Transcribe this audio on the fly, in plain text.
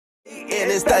And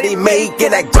study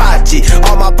making that grotchy.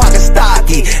 All my pockets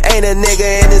stocky. Ain't a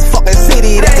nigga in this fucking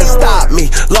city that can stop me.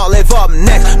 Long live up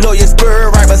next. Know your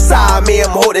spirit right beside me.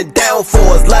 I'm holding down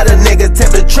force. Let a nigga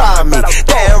attempt to try me.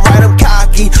 Damn right, I'm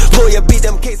cocky. Lawyer beat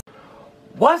them cases.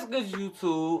 What's good,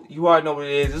 YouTube? You already know what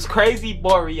it is. It's Crazy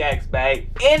Boy Reacts back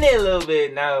in it a little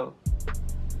bit now.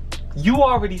 You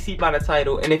already see by the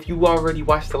title, and if you already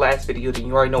watched the last video, then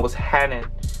you already know what's happening.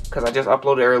 Because I just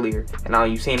uploaded earlier, and now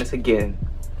you've seen this again.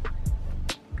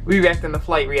 We reacting to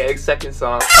Flight React's second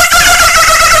song.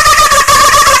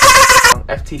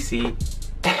 FTC.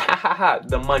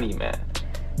 The Money Man.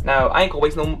 Now, I ain't gonna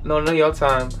waste none of your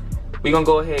time. We gonna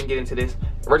go ahead and get into this.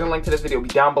 Original link to this video will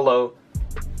be down below.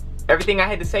 Everything I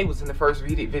had to say was in the first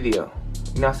video. You know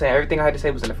what I'm saying? Everything I had to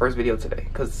say was in the first video today.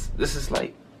 Because this is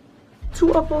like 2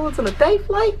 uploads in a day,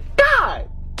 Flight? God!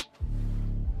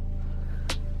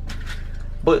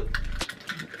 But,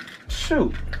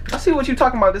 shoot. Let's see what you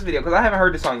talking about this video, because I haven't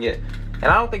heard this song yet. And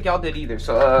I don't think y'all did either.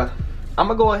 So, I'm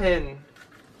going to go ahead and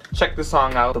check this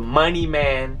song out. The Money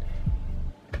Man,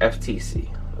 FTC.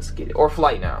 Let's get it. Or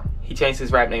Flight now. He changed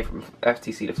his rap name from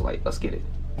FTC to Flight. Let's get it.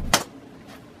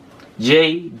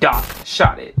 J. Doc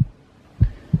shot it.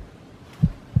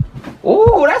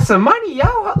 Oh, that's some money,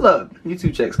 y'all. Look,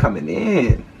 YouTube checks coming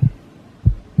in.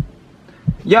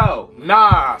 Yo,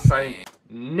 nah, son.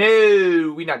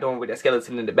 No, we not doing with that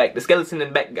skeleton in the back. The skeleton in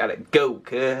the back gotta go,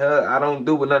 cuz I don't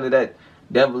do with none of that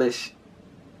devilish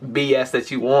BS that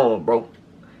you want, bro.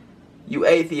 You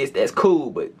atheist, that's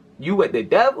cool, but you with the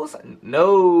devils?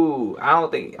 No, I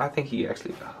don't think. I think he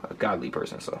actually a godly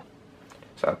person, so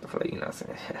shout out to Flight, you know what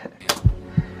I'm saying?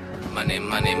 Money,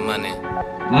 money, money.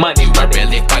 Money, you a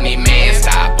really funny man.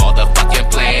 Stop all the fucking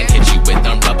playing. Hit you with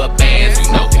them rubber bands.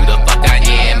 You know who the fuck I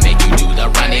am. Make you do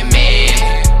the running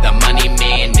man. The money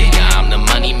man, nigga. I'm the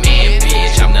money man,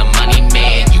 bitch. I'm the money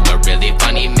man. You a really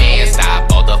funny man. Stop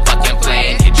all the fucking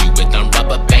playing. Hit you with them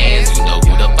rubber bands. You know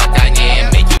who the fuck I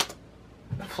am. Make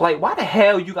you. Flight, why the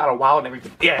hell you got a wild and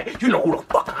everything? Yeah, you know who the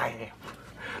fuck I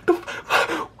am.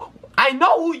 I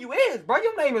know who you is, bro.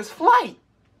 Your name is Flight.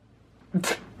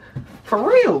 For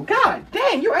real, god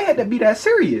dang, you ain't had to be that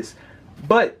serious.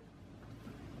 But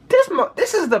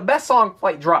this is the best song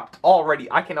Flight dropped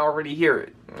already. I can already hear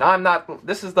it.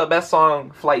 This is the best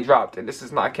song Flight dropped, and this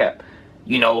is not cap.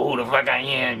 You know who the fuck I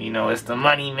am, you know, it's the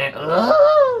Money Man.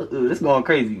 This is going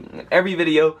crazy. Every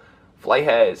video Flight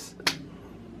has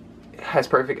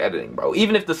perfect editing, bro.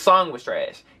 Even if the song was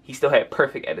trash, he still had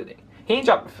perfect editing. He ain't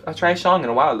dropped a trash song in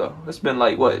a while though. It's been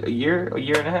like what, a year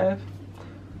and a half?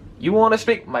 You want a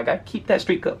streak, my guy? Keep that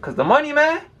streak up, cause the Money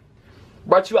Man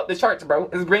brought you up the charts, bro.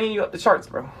 It's bringing you up the charts,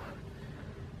 bro.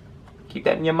 Keep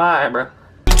that in your mind, bro.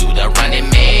 Do the running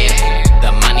man,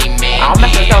 the money man. I'm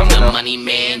the money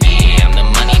man, yeah, I'm the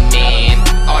money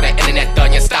man. All the internet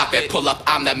done, you stop it. Pull up,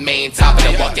 I'm the main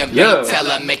topic. The walking beat, tell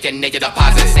him make a nigga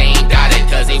deposit. Ain't got it,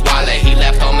 cause he wallet, he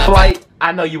left on the Flight.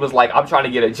 I know you was like, I'm trying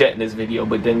to get a jet in this video,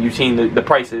 but then you seen the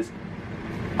prices.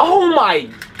 Oh my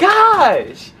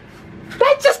gosh!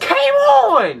 That just came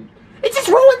on! It just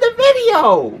ruined the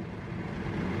video!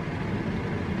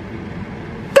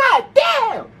 God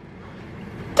damn!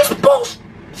 This bullshit!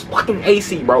 It's fucking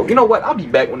AC, bro. You know what? I'll be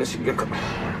back when this shit gets...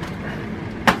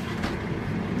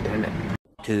 Damn it.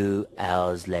 2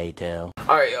 hours later.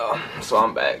 Alright, y'all. So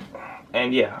I'm back.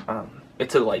 And yeah, it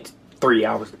took like 3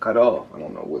 hours to cut off. I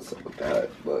don't know what's up with that,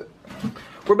 but...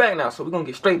 We're back now, so we're gonna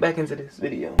get straight back into this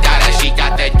video. She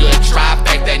got that good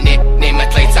trifecta, name her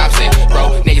Clay Thompson.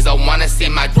 Bro, niggas don't wanna see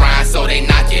my grind, so they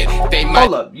knock it. They might.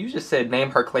 Hold up, you just said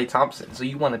name her Clay Thompson, so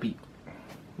you wanna be,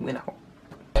 you know.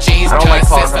 Jeans, I don't like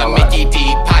calling her the a lot. Mickey D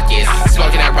pockets.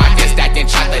 Smoking that rocket, stacking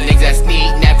chocolate. Niggas that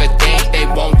sneak, never think they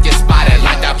won't get spotted.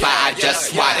 Like the fly, I just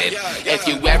swatted. If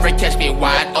you ever catch me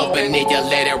wide open, nigga,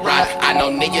 let it ride. I know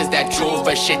niggas that drew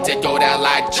for shit to go down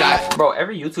like Josh. Bro,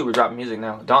 every YouTuber dropping music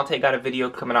now. Dante got a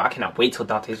video coming out. I cannot wait till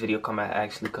Dante's video come out,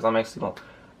 actually, because I'm actually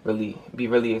gonna be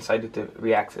really excited to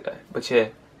react to that. But yeah.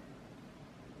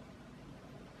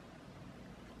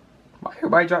 Why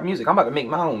everybody drop music? I'm about to make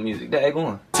my own music. That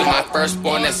going. To my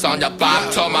firstborn that's on the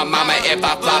block. Told my mama if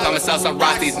I flop, I'ma sell some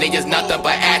rocks. These niggas nothing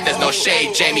but actors, no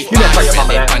shade. Jamie Foxx,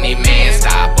 really funny man.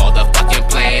 Stop all the fucking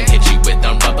playing. Hit you with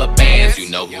them rubber bands. You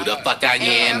know who the fuck I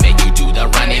am. Make you do the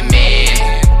running man.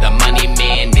 The money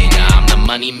man, nigga. I'm the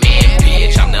money man,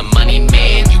 bitch. I'm the money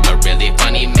man. You a really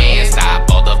funny man. Stop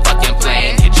all the fucking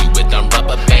playing. Hit you with them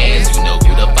rubber bands. You know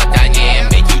who the fuck I am.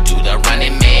 Make you do the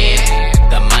running man.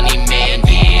 The money man,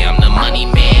 yeah. I'm the money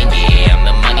man, yeah. I'm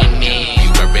the money man.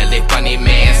 You a really funny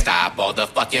man. Stop all the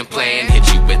fucking playing.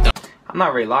 Hit you with them. I'm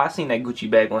not really lie. I seen that Gucci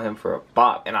bag on him for a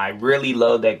bop, and I really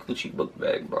love that Gucci book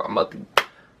bag, bro. I'm about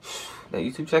to that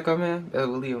YouTube check up, man, better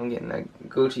believe I'm getting that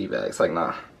Gucci bag. It's like,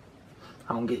 nah,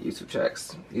 I don't get YouTube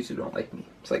checks. YouTube don't like me.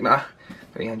 It's like, nah,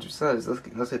 300 subs.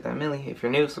 Let's hit that milli. If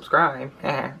you're new, subscribe.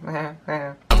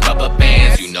 Rubber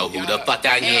bands, you know who the fuck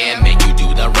I am. Make you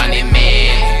do the running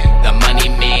man, the money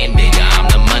man, nigga. I'm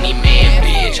the money man,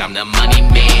 bitch. I'm the money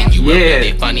man. You a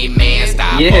really funny man.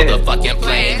 Stop motherfucking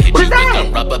playing. Hit you with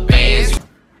the rubber bands.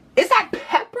 Is that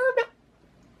pepper?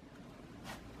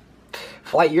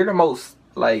 Like, you're the most,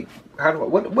 like,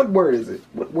 what word is it?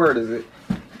 What word is it?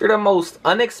 You're the most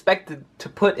unexpected to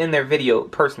put in their video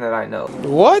person that I know.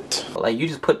 What? Like, you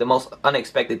just put the most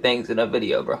unexpected things in a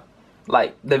video, bro.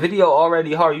 Like, the video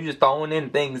already hard, you just throwing in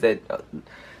things that...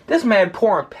 this man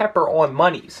pouring pepper on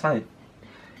money, son.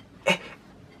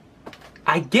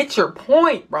 I get your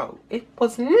point, bro. It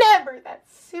was never that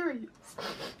serious.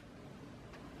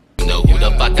 You know who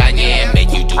the fuck I am.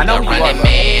 Make you do the running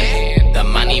man, the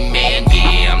money man,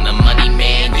 yeah. I'm the money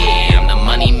man, yeah. I'm the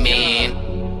money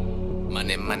man.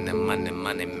 Money, money, money,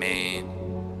 money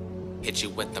man. Hit you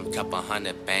with them couple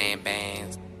hundred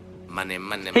bands. Money,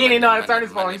 money, he didn't know how to turn money,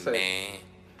 his phone. money, He said. man.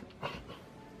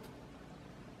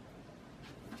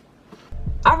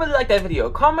 I really like that video.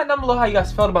 Comment down below how you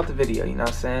guys felt about the video, you know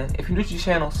what I'm saying? If you're new to the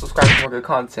channel, subscribe for more good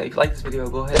content. If you like this video,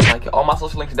 go ahead and like it. All my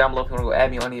social links are down below if you want to go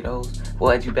add me on any of those.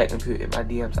 We'll add you back into my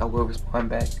DMs. I will respond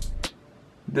back.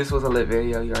 This was a lit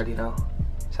video, you already know.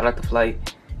 Shout out to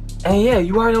Flight. And yeah,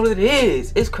 you already know what it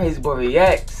is. It's Crazy Boy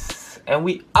Reacts. And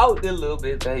we out there a little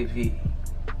bit, baby.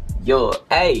 Yo,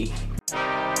 hey.